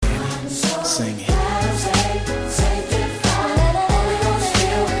Sing it. Tell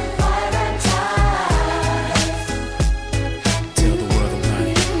the world about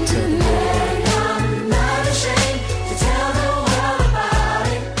it. Tell the world about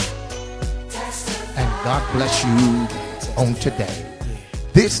it. And God bless you on today.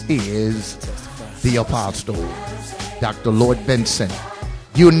 This is the Apostle, Dr. Lloyd Benson.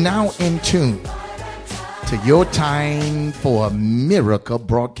 You're now in tune to your time for a miracle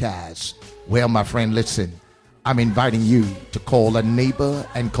broadcast. Well, my friend, listen, I'm inviting you to call a neighbor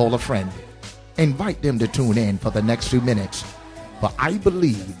and call a friend. Invite them to tune in for the next few minutes. For I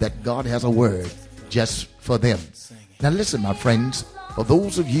believe that God has a word just for them. Now listen, my friends, for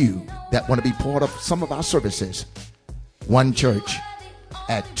those of you that want to be part of some of our services, one church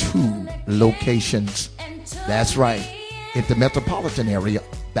at 2 locations. That's right. In the metropolitan area,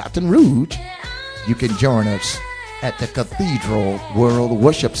 Baton Rouge, you can join us at the Cathedral World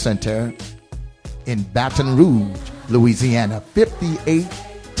Worship Center in Baton Rouge, Louisiana,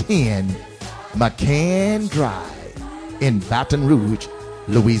 5810 McCann Drive in Baton Rouge,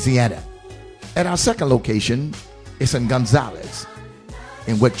 Louisiana. At our second location is in Gonzales,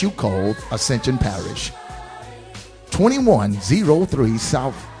 in what you call Ascension Parish, 2103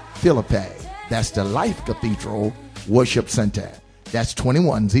 South Philippi. That's the Life Cathedral Worship Center. That's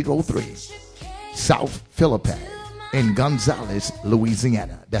 2103 South Philippi in Gonzales,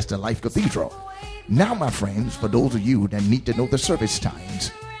 Louisiana. That's the Life Cathedral. Now, my friends, for those of you that need to know the service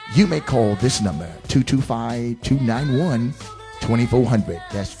times, you may call this number, 225-291-2400.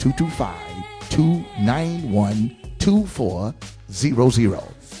 That's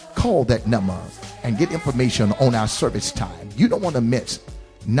 225-291-2400. Call that number and get information on our service time. You don't want to miss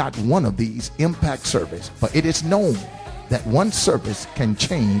not one of these impact service, for it is known that one service can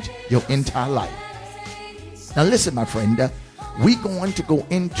change your entire life. Now listen, my friend, we're going to go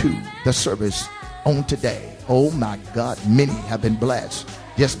into the service on today. Oh my God, many have been blessed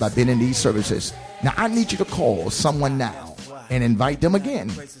just by being in these services. Now I need you to call someone now and invite them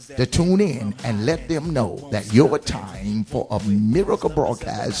again to tune in and let them know that your time for a miracle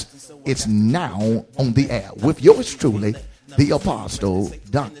broadcast is now on the air with yours truly, the Apostle,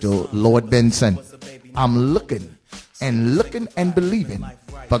 Dr. Lloyd Benson. I'm looking and believing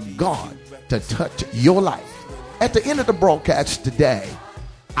for God to touch your life. At the end of the broadcast today,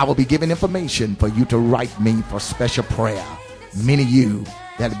 I will be giving information for you to write me for special prayer. Many of you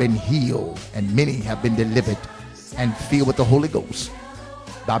that have been healed and many have been delivered and filled with the Holy Ghost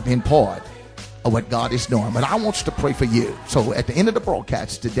by being part of what God is doing. But I want to pray for you. So at the end of the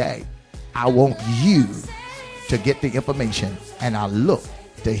broadcast today, I want you to get the information, and I look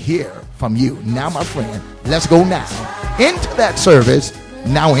to hear from you. Now, my friend, let's go now into that service,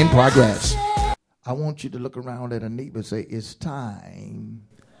 now in progress. I want you to look around at a neighbor and say, it's time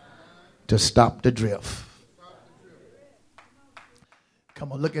to stop the drift.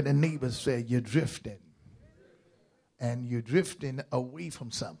 Come on, look at the neighbor and say, you're drifting. And you're drifting away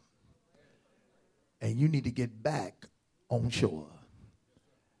from something. And you need to get back on shore,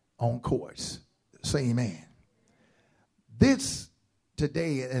 on course. Say amen. This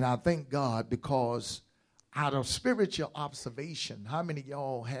today, and I thank God because out of spiritual observation, how many of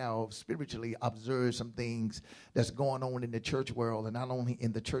y'all have spiritually observed some things that's going on in the church world, and not only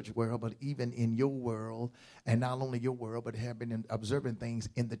in the church world, but even in your world, and not only your world, but have been observing things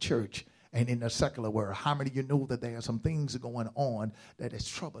in the church and in the secular world? How many of you know that there are some things going on that is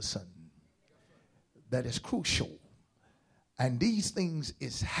troublesome, that is crucial? And these things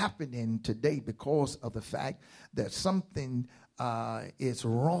is happening today because of the fact that something is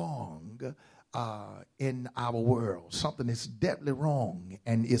wrong in our world. Something is deadly wrong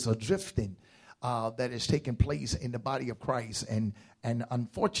and is a drifting that is taking place in the body of Christ. And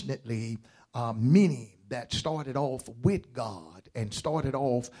unfortunately, many that started off with God and started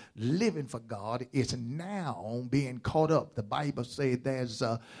off living for God is now being caught up. The Bible says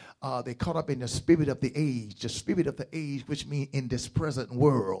they're caught up in the spirit of the age, which means in this present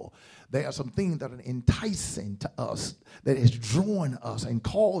world. There are some things that are enticing to us, that is drawing us and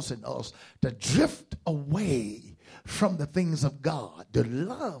causing us to drift away from the things of God, the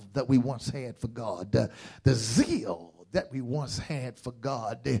love that we once had for God, the zeal that we once had for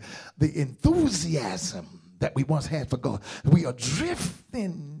God, the enthusiasm that we once had for God. We are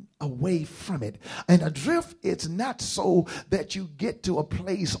drifting away from it. And a drift, it's not so that you get to a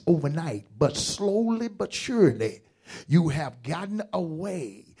place overnight, but slowly but surely You have gotten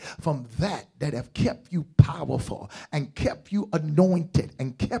away from that have kept you powerful and kept you anointed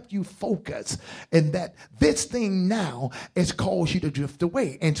and kept you focused, and that this thing now has caused you to drift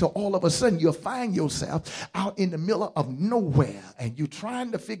away. And so all of a sudden you'll find yourself out in the middle of nowhere, and you're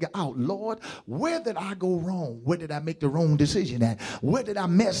trying to figure out, Lord, where did I go wrong? Where did I make the wrong decision at? Where did I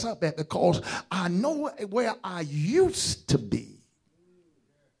mess up at? Because I know where I used to be.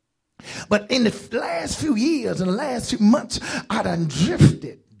 But in the last few years and the last few months, I done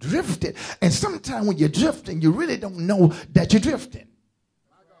drifted. And sometimes when you're drifting, you really don't know that you're drifting.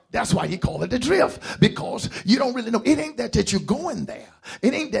 That's why you call it a drift, because you don't really know. It ain't that you're going there.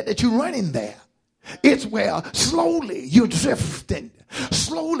 It ain't that you're running there. It's where slowly you're drifting.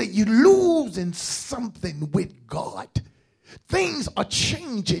 Slowly you're losing something with God. Things are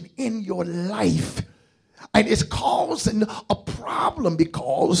changing in your life. And it's causing a problem,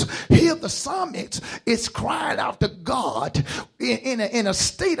 because here the psalmist is crying out to God in a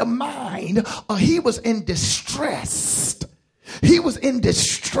state of mind. He was in distress. He was in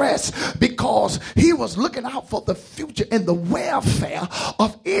distress because he was looking out for the future and the welfare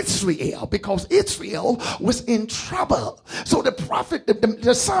of Israel, because Israel was in trouble. So the prophet,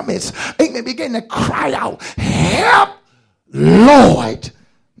 the psalmist, began to cry out, "Help, Lord.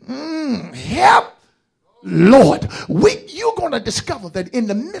 Help, Lord." You're going to discover that in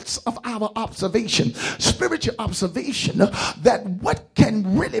the midst of our observation, spiritual observation, that what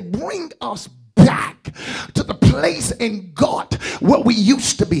can really bring us back to the place in God where we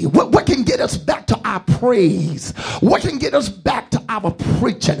used to be, what can get us back to our praise, what can get us back to our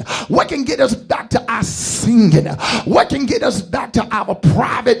preaching, what can get us back to our singing, what can get us back to our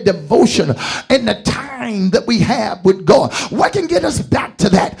private devotion and the time that we have with God, what can get us back to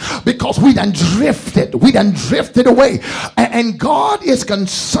that? Because we done drifted away, and God is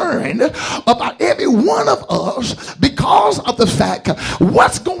concerned about every one of us because of the fact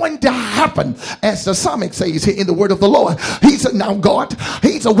what's going to happen. As the psalmist says here in the word of the Lord, he said, now God,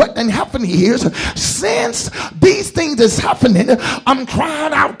 he said, what done happened here? Since these things is happening, I'm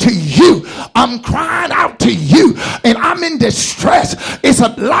crying out to you. I'm crying out to you, and I'm in distress. It's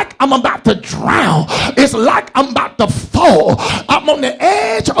like I'm about to drown. It's like I'm about to fall. I'm on the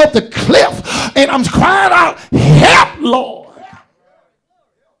edge of the cliff, and I'm crying out, help, Lord.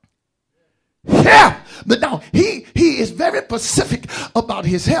 Help. But now he is very specific about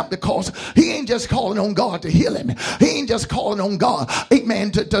his help, because he ain't just calling on God to heal him. He ain't just calling on God,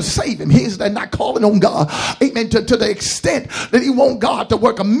 amen, to save him. He's not calling on God, amen, to the extent that he want God to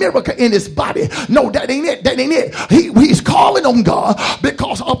work a miracle in his body. No, that ain't it. He's calling on God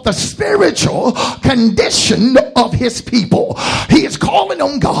because of the spiritual condition of his people. He is calling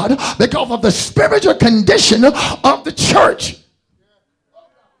on God because of the spiritual condition of the church.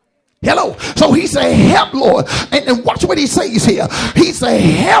 Hello. So he said, help, Lord. And watch what he says here. He said,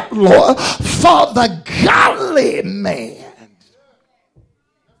 help, Lord, for the godly man.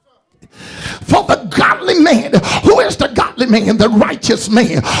 For the godly man. Who is the godly man? The righteous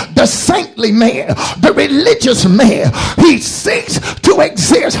man, the saintly man, the religious man. He seeks to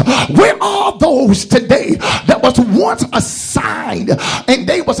exist. Where are those today that was once assigned, and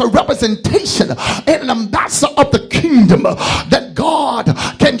they was a representation and an ambassador of the kingdom, that God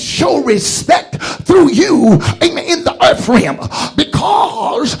can show respect through you, amen, in the earth realm,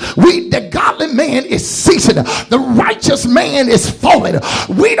 because the godly man is ceasing, the righteous man is falling.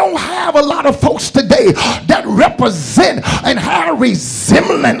 We don't have a lot of folks today that represent and have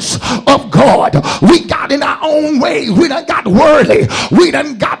resemblance of God. We got in our own way. We done got worldly. We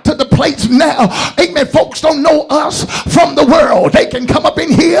done got to the place now, amen, folks don't know us from the world. They can come up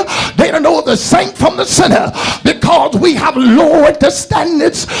in here, they don't know the saint from the sinner, because we have lowered the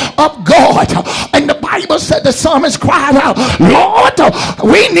standards of God. And the Bible said, the psalmist cried out, Lord,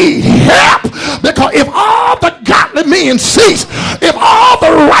 we need help, because if all the godly men cease, if all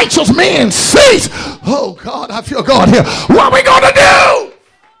the righteous men cease, oh God, I feel God here, what are we going to do?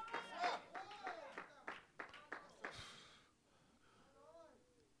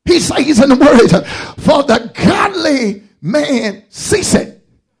 He says in the word, for the godly man ceaseth.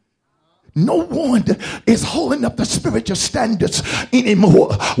 No one is holding up the spiritual standards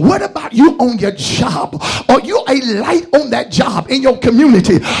anymore. What about you on your job? Are you a light on that job, in your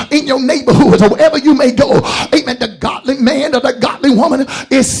community, in your neighborhood, or wherever you may go? Amen. The godly man or the godly godly woman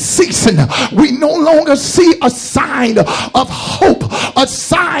is ceasing. We no longer see a sign of hope, a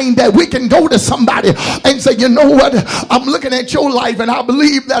sign that we can go to somebody and say, you know what, I'm looking at your life and I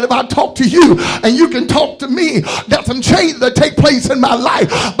believe that if I talk to you and you can talk to me, there's some change that take place in my life.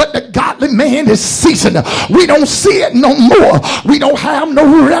 But the godly man is ceasing. We don't see it no more. We don't have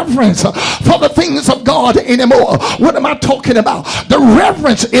no reverence for the things of God anymore. What am I talking about? The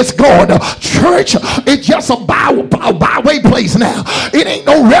reverence is gone. Church is just a byway place now. It ain't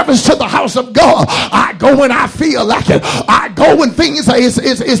no reverence to the house of God. I go when I feel like it. I go when things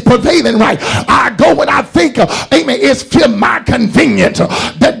is prevailing right. I go when I think, amen, it's to my convenience.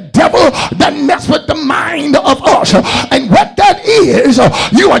 The devil that mess with the mind of us, and what that is,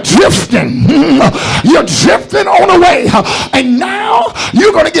 you are drifting. You're drifting on away, and now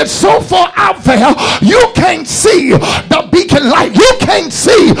you're going to get so far out there you can't see the beacon light. You can't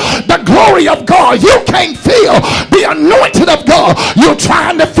see the glory of God. You can't feel the anointing of God. You're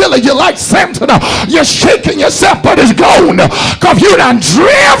trying to feel it. You're like Samson. You're shaking yourself, but it's gone because you done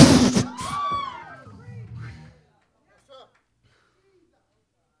drift.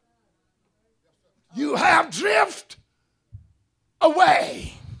 You have drift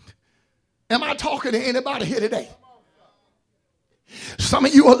away. Am I talking to anybody here today? Some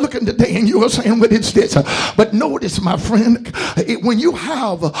of you are looking today and you are saying, what is this? But notice, my friend, when you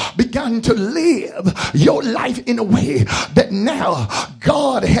have begun to live your life in a way that now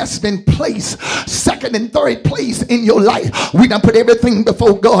God has been placed second and third place in your life. We done put everything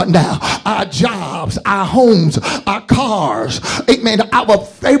before God now. Our jobs, our homes, our cars, amen, our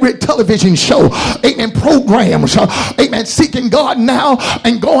favorite television show, amen, programs, amen, seeking God now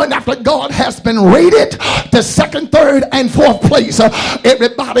and going after God has been rated to second, third, and fourth place.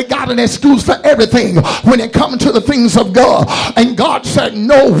 Everybody got an excuse for everything when it comes to the things of God. And God said,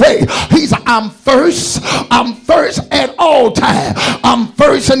 no way. He said, I'm first at all time. I'm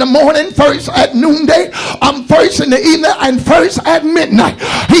first in the morning, first at noonday, I'm first in the evening, and first at midnight.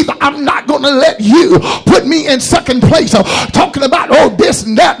 He said, I'm not going to let you put me in second place, talking about, oh, this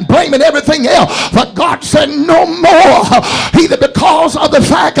and that, and blaming everything else. But God said, no more. He said, because of the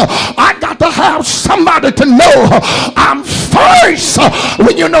fact I got to have somebody to know I'm first.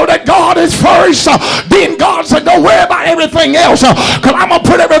 When you know that God is first, then God said, don't worry about everything else, because I'm going to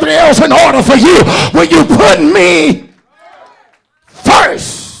put everything else in order for you. When you put me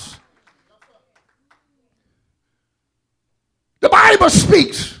first. The Bible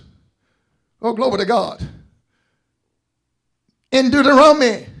speaks, oh, glory to God, in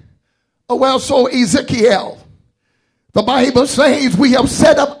Deuteronomy, so Ezekiel, the Bible says we have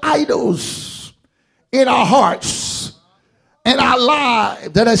set up idols in our hearts and our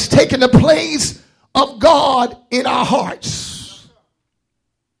life that has taken the place of God in our hearts.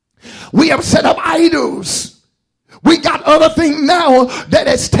 We have set up idols. We got other things now that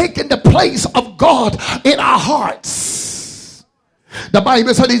has taken the place of God in our hearts. The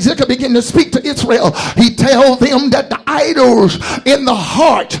Bible said Ezekiel began to speak to Israel. He tells them that the idols in the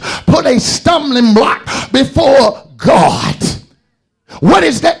heart put a stumbling block before God. What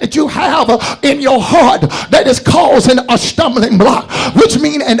is that you have in your heart that is causing a stumbling block, which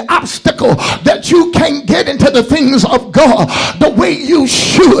means an obstacle that you can't get into the things of God the way you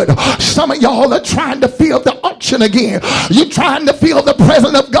should? Some of y'all are trying to feel the unction again. You're trying to feel the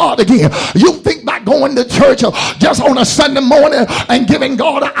presence of God again. You think by going to church just on a Sunday morning and giving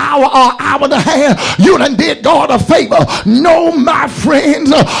God an hour or hour and a half, you done did God a favor. No, my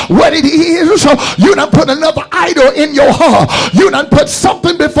friends, what it is, you done put another idol in your heart. You done put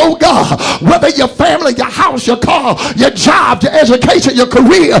something before God, whether your family, your house, your car, your job, your education, your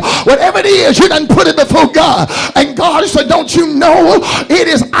career, whatever it is, you done put it before God. And God said, don't you know it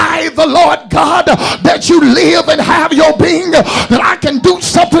is I, the Lord God, that you live and have your being, that I can do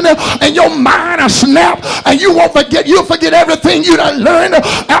something and your mind will snap and you won't forget. You'll forget everything you done learned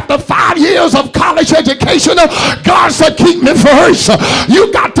after 5 years of college education. God said, keep me first.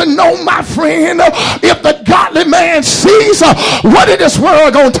 You got to know, my friend, if the godly man sees what it this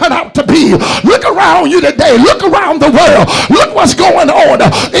world going to turn out to be. Look around you today. Look around the world. Look what's going on.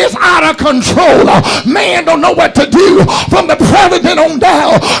 It's out of control. Man don't know what to do. From the president on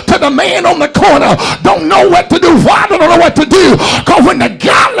down to the man on the corner don't know what to do. Why don't know what to do? Because when the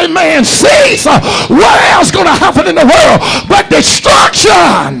godly man sees what else going to happen in the world but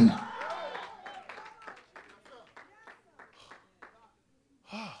destruction.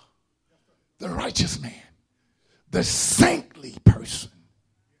 The righteous man, the saintly person,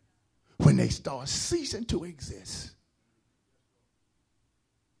 when they start ceasing to exist,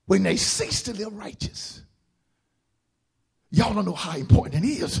 when they cease to live righteous, y'all don't know how important it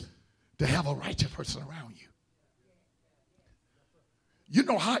is to have a righteous person around you. You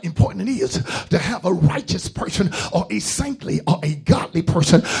know how important it is to have a righteous person or a saintly or a godly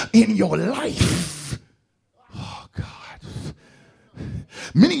person in your life. Oh, God.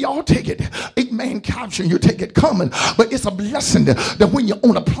 Many of y'all take it, amen, caption, you take it common, but it's a blessing that when you're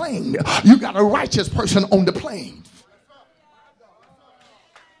on a plane, you got a righteous person on the plane.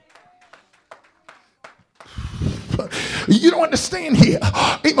 You don't understand here.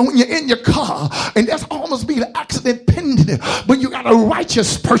 Even when you're in your car and there's almost been an accident pending, but you got a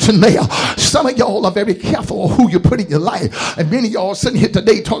righteous person there. Some of y'all are very careful who you put in your life. And many of y'all sitting here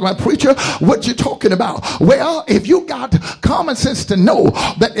today talking about, preacher, what you talking about? Well, if you got common sense to know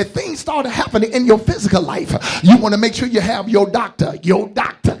that if things start happening in your physical life, you want to make sure you have your doctor.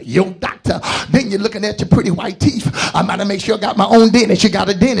 Then you're looking at your pretty white teeth. I'm about to make sure I got my own dentist. You got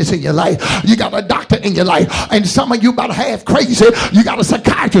a dentist in your life. You got a doctor in your life. And some of you about half crazy. You got a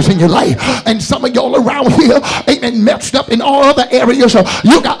psychiatrist in your life. And some of y'all around here ain't messed up in all other areas.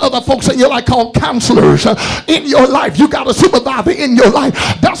 You got other folks in your life called counselors in your life. You got a supervisor in your life.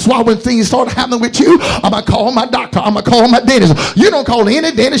 That's why when things start happening with you, I'm going to call my doctor. I'm going to call my dentist. You don't call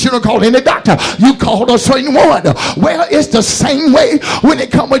any dentist. You don't call any doctor. You call a certain one. Well, it's the same way when it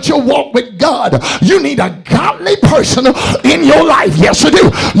comes with your walk with God. You need a godly person in your life. Yes, you do.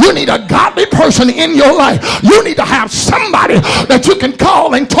 You need a godly person in your life. You need to have somebody that you can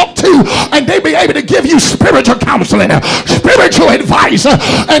call and talk to, and they be able to give you spiritual counseling, spiritual advice,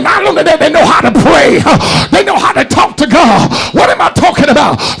 and not only that, they know how to pray, they know how to talk to God. What am I talking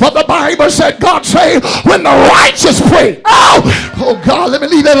about? For the Bible said, God say, when the righteous pray, oh God, let me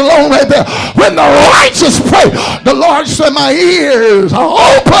leave that alone right there. When the righteous pray, the Lord said, my ears are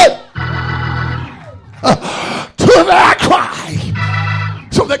open to their cry.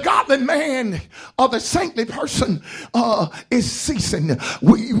 So the godly man or the saintly person is ceasing.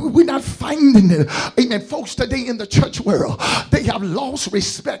 We're not finding it. Amen. Folks today in the church world, they have lost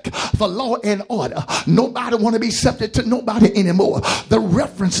respect for law and order. Nobody want to be subject to nobody anymore. The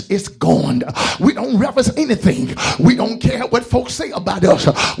reverence is gone. We don't reverence anything. We don't care what folks say about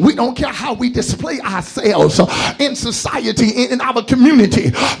us. We don't care how we display ourselves in society, in our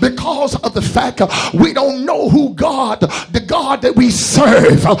community, because of the fact we don't know who God, the God that we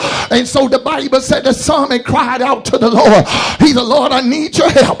serve. And so the Bible said the psalmist cried out to the Lord. He said, Lord, I need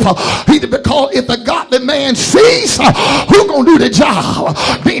your help. Because if the godly man sees, who's going to do the job?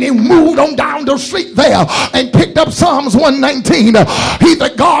 Then he moved on down the street there and picked up Psalms 119. He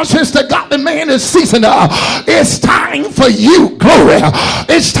said, God, since the godly man is ceasing, it's time for you, glory.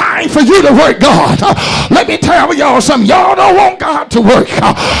 It's time for you to work, God. Let me tell y'all something. Y'all don't want God to work.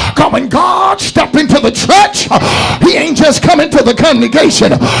 Come when God step into the church, he ain't just coming to the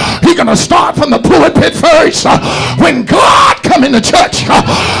congregation. He's going to start from the pulpit first. When God come in the church,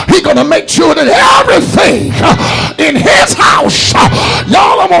 he's going to make sure that everything in his house,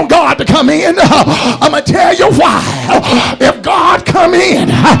 y'all don't want God to come in. I'm going to tell you why. If God come in,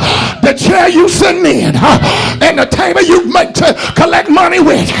 the chair you sitting in and the table you make to collect money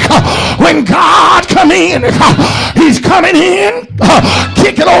with, when God come in, he's coming in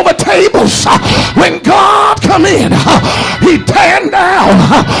kicking over tables. When God come in, he tearing down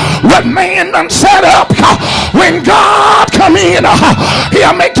what man done set up. When God come in,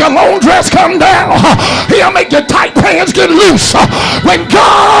 he'll make your long dress come down. He'll make your tight pants get loose. When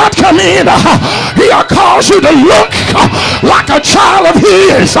God come in, he'll cause you to look like a child of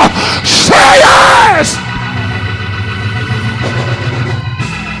his. Say yes.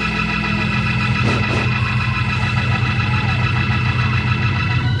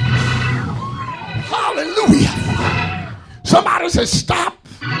 Hallelujah. Somebody says, stop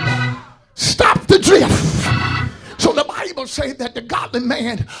the drift. So the Bible says that the godly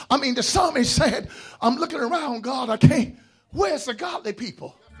man, the psalmist said, I'm looking around, God, I can't. Where's the godly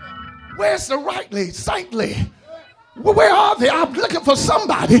people? Where's the rightly, saintly? Where are they? I'm looking for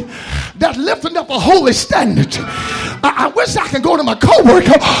somebody that's lifting up a holy standard. I wish I can go to my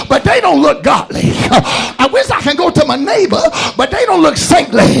coworker, but they don't look godly. I wish I can go to my neighbor, but they don't look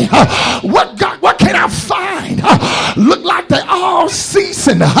saintly. What can I find? Look like they're all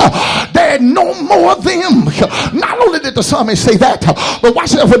ceasing. There's no more of them. Not only did the psalmist say that, but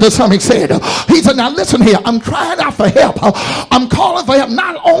watch out what the psalmist said. He said, now listen here, I'm crying out for help. I'm calling for help.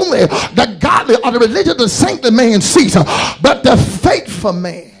 Not only the godly or the religious, the saintly man cease, but the faithful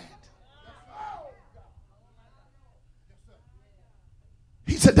man.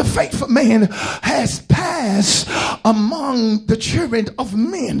 said the faithful man has passed among the children of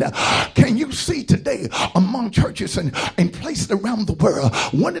men. Can you see today among churches and places around the world,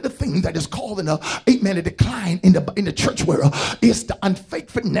 one of the things that is causing a decline in the church world is the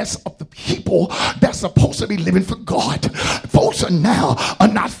unfaithfulness of the people that's supposed to be living for God. Folks are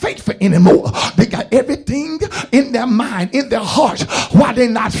not faithful anymore. They got everything in their mind, in their heart. Why they're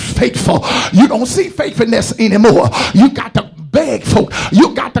not faithful? You don't see faithfulness anymore. You got to beg folk.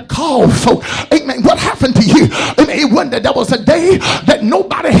 You got to call folk. Amen. What happened to you? Amen. It wasn't that there was a day that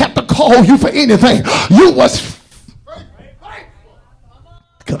nobody had to call you for anything. You was.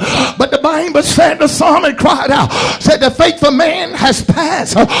 But the Bible said, the psalmist cried out, said the faithful man has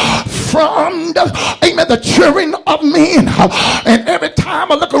passed from the children of men. And every time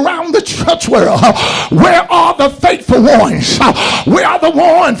I look around the church world, where are the faithful ones? Where are the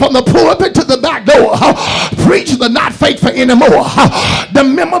ones from the pulpit to the back door? Preachers are not faithful anymore. The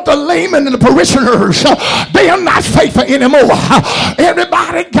members, the laymen, and the parishioners, they are not faithful anymore.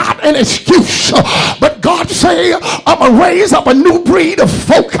 Everybody got an excuse. But God say, I'm going to raise up a new breed of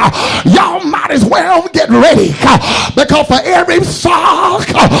folk. Y'all might as well get ready, because for every Saul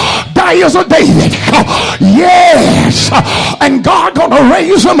there is a David. Yes, and God gonna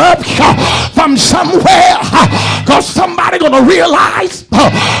raise them up from somewhere, because somebody gonna realize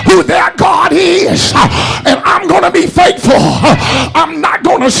who their God is, and I'm gonna be faithful. I'm not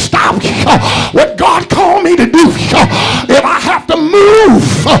gonna stop what God called me to do. If I have to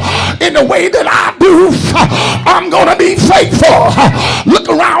move in the way that I do, I'm gonna be faithful. Look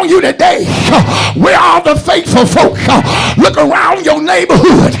around you today. Where are the faithful folk? Look around your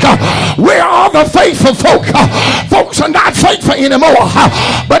neighborhood. Where are the faithful folk? Folks are not faithful anymore.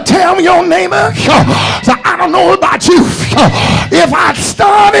 But tell your neighbor, so I don't know about you. If I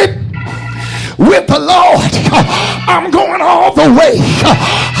started with the Lord, I'm going all the way.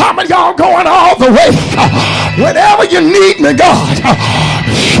 How many of y'all going all the way? Whenever you need me, God,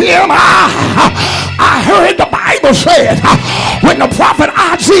 here am I heard the Bible said, when the prophet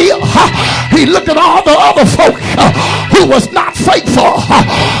Isaiah, he looked at all the other folk who was not faithful,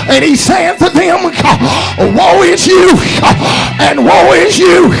 and he said to them, woe is you, and woe is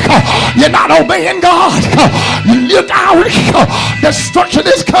you. You're not obeying God. Look out, destruction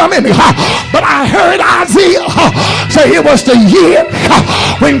is coming. But I heard Isaiah say it was the year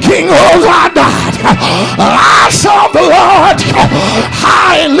when King Uzziah died. I saw the Lord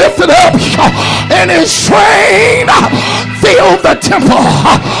high and lifted up, and his train filled the temple.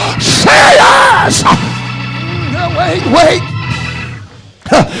 Say yes. Wait.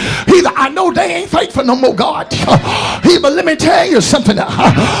 I know they ain't faithful no more, God. But let me tell you something.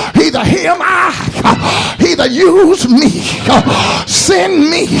 Either hear my, either use me, send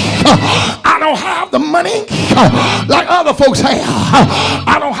me. I don't have the money like other folks have.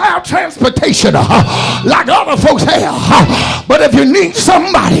 I don't have transportation like other folks have. But if you need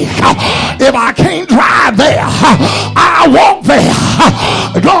somebody, if I can't drive there, I walk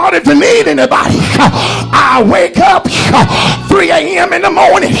there. God, if you need anybody, I wake up 3 a.m. in the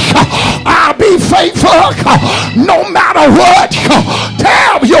morning. I'll be faithful no matter what.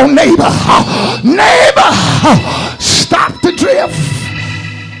 Tell your neighbor, stop the drift.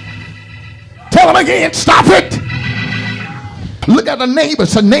 Tell him again, stop it. Look at a neighbor.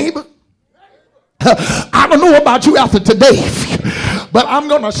 Say, neighbor, I don't know about you after today, but I'm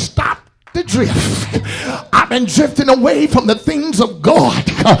going to stop the drift. I've been drifting away from the things of God,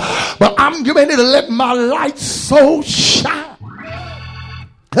 but I'm getting ready to let my light so shine.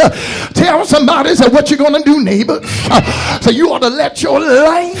 Tell somebody, say, what you gonna do, neighbor? So you ought to let your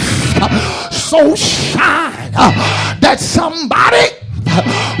life so shine that somebody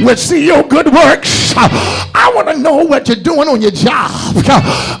will see your good works. I want to know what you're doing on your job.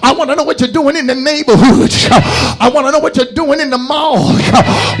 I want to know what you're doing in the neighborhood. I want to know what you're doing in the mall.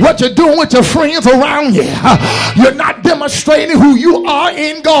 What you're doing with your friends around you. You're not demonstrating who you are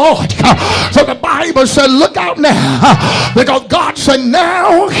in God. So the Bible said, look out now, because God said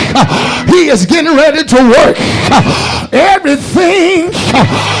now he is getting ready to work. Everything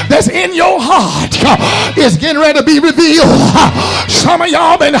that's in your heart is getting ready to be revealed. Some of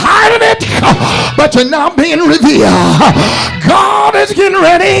y'all been hiding it, but you're now being revealed. God is getting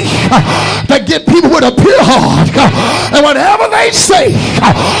ready to get people with a pure heart, and whatever they say,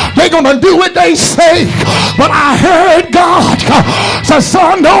 they're gonna do what they say. But I heard God said,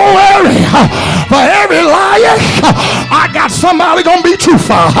 son, don't worry. For every liar, I got somebody gonna be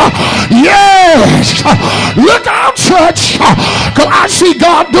truthful. Yes. Look out, church, because I see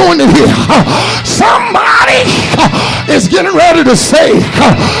God doing it here. Somebody is getting ready to say,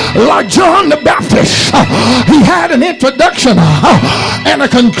 like John the Baptist, he had an introduction and a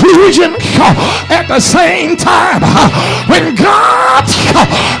conclusion at the same time. When God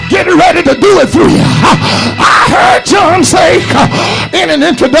getting ready to do it through you, I heard John say in an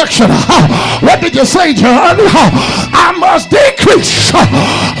introduction, what did you say, John? I must decrease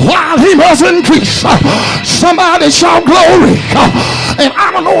while he must increase. Somebody shout glory. And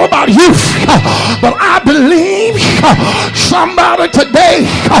I don't know about you, but I believe somebody today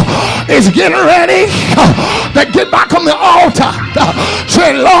is getting ready to get back on the altar.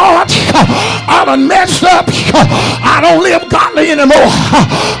 Say, Lord, I done messed up. I don't live godly anymore.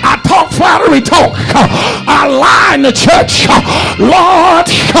 I talk flattery talk. I lie in the church. Lord,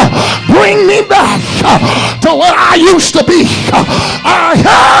 bring me back to what I used to be. I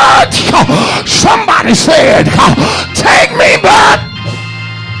heard somebody said, take me back.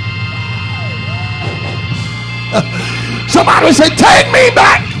 Somebody said, take me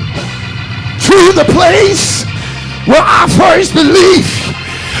back to the place where I first believed.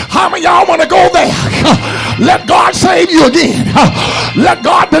 How many of y'all want to go there? Let God save you again. Let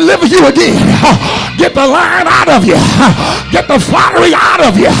God deliver you again. Get the lying out of you. Get the flattery out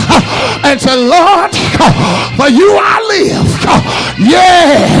of you. And say, Lord, for you I live.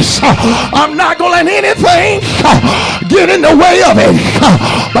 Yes, I'm not going to let anything get in the way of it.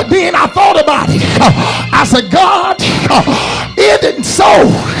 But then I thought about it. I said, God, it isn't so.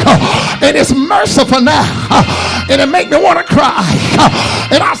 And it's merciful now. And it make me want to cry.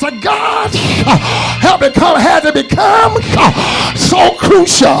 And I said, God, has it become so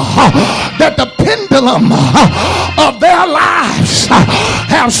crucial that the pendulum of their lives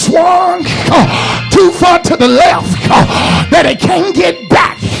have swung too far to the left that it can't get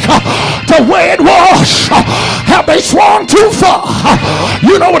back to where it was. Have they swung too far?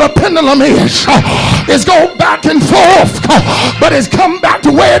 You know what a pendulum is? It's go back and forth, but it's come back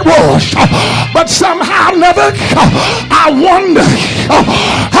to where it was. But somehow or another, I wonder,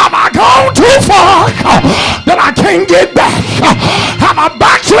 have I gone too far that I can't get back? Have I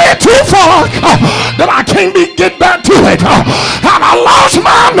backslid too far that I can't get back to it? Have I lost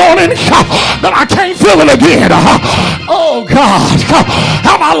my anointing that I can't feel it again? Oh God,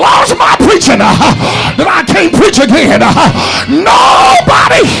 have I lost my preaching that I can't preach again?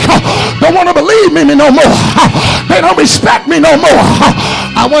 Nobody don't want to believe me no more. They don't respect me no more.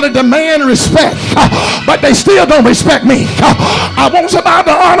 I want to demand respect, but they still don't respect me. I want somebody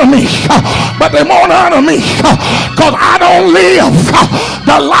to honor me, but they won't honor me because I don't live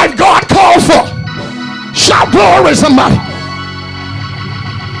the life God called for. Shout glory, somebody.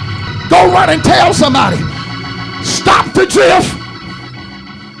 Go run and tell somebody, stop the drift.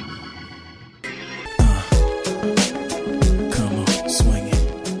 Come on, swing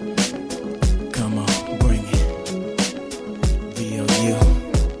it. Come on, bring it. VOU.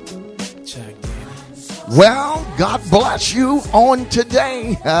 Check it. Well, God bless you on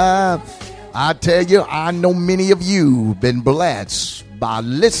today. I tell you, I know many of you been blessed by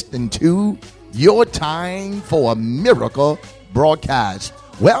listening to Your Time for a Miracle broadcast.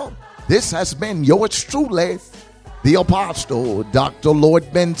 Well, this has been yours truly, the Apostle, Dr.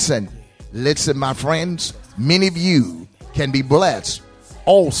 Lloyd Benson. Listen, my friends, many of you can be blessed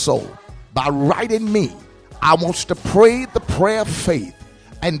also by writing me. I want to pray the prayer of faith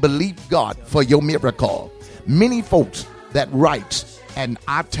and believe God for your miracle. Many folks that write, and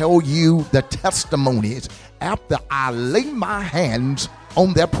I tell you the testimonies after I lay my hands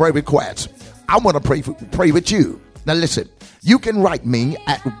on their prayer requests. I want to pray with you. Now listen, you can write me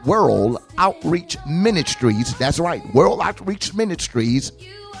at World Outreach Ministries. That's right, World Outreach Ministries,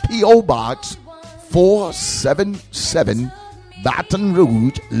 P.O. Box 477, Baton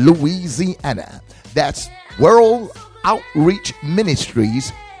Rouge, Louisiana. That's World Outreach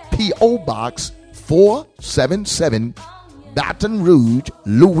Ministries, P.O. Box 477, Baton Rouge,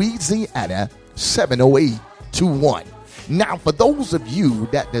 Louisiana, 70821. Now, for those of you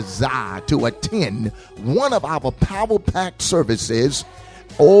that desire to attend one of our Power Pack services,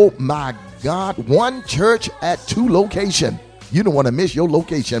 oh my God, one church at two locations. You don't want to miss your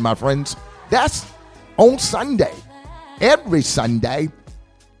location, my friends. That's on Sunday, every Sunday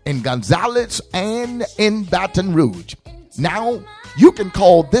in Gonzales and in Baton Rouge. Now, you can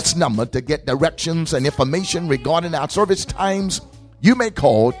call this number to get directions and information regarding our service times. You may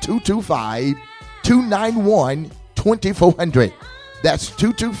call 225-291-2400. That's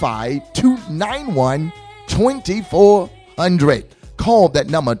 225-291-2400. call that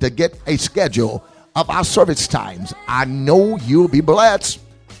number to get a schedule of our service times. I know you'll be blessed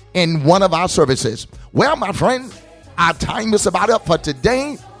in one of our services. Well, my friend, our time is about up for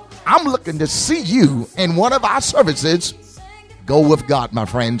today. I'm looking to see you in one of our services. Go with God, my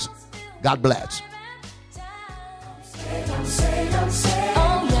friends. God bless.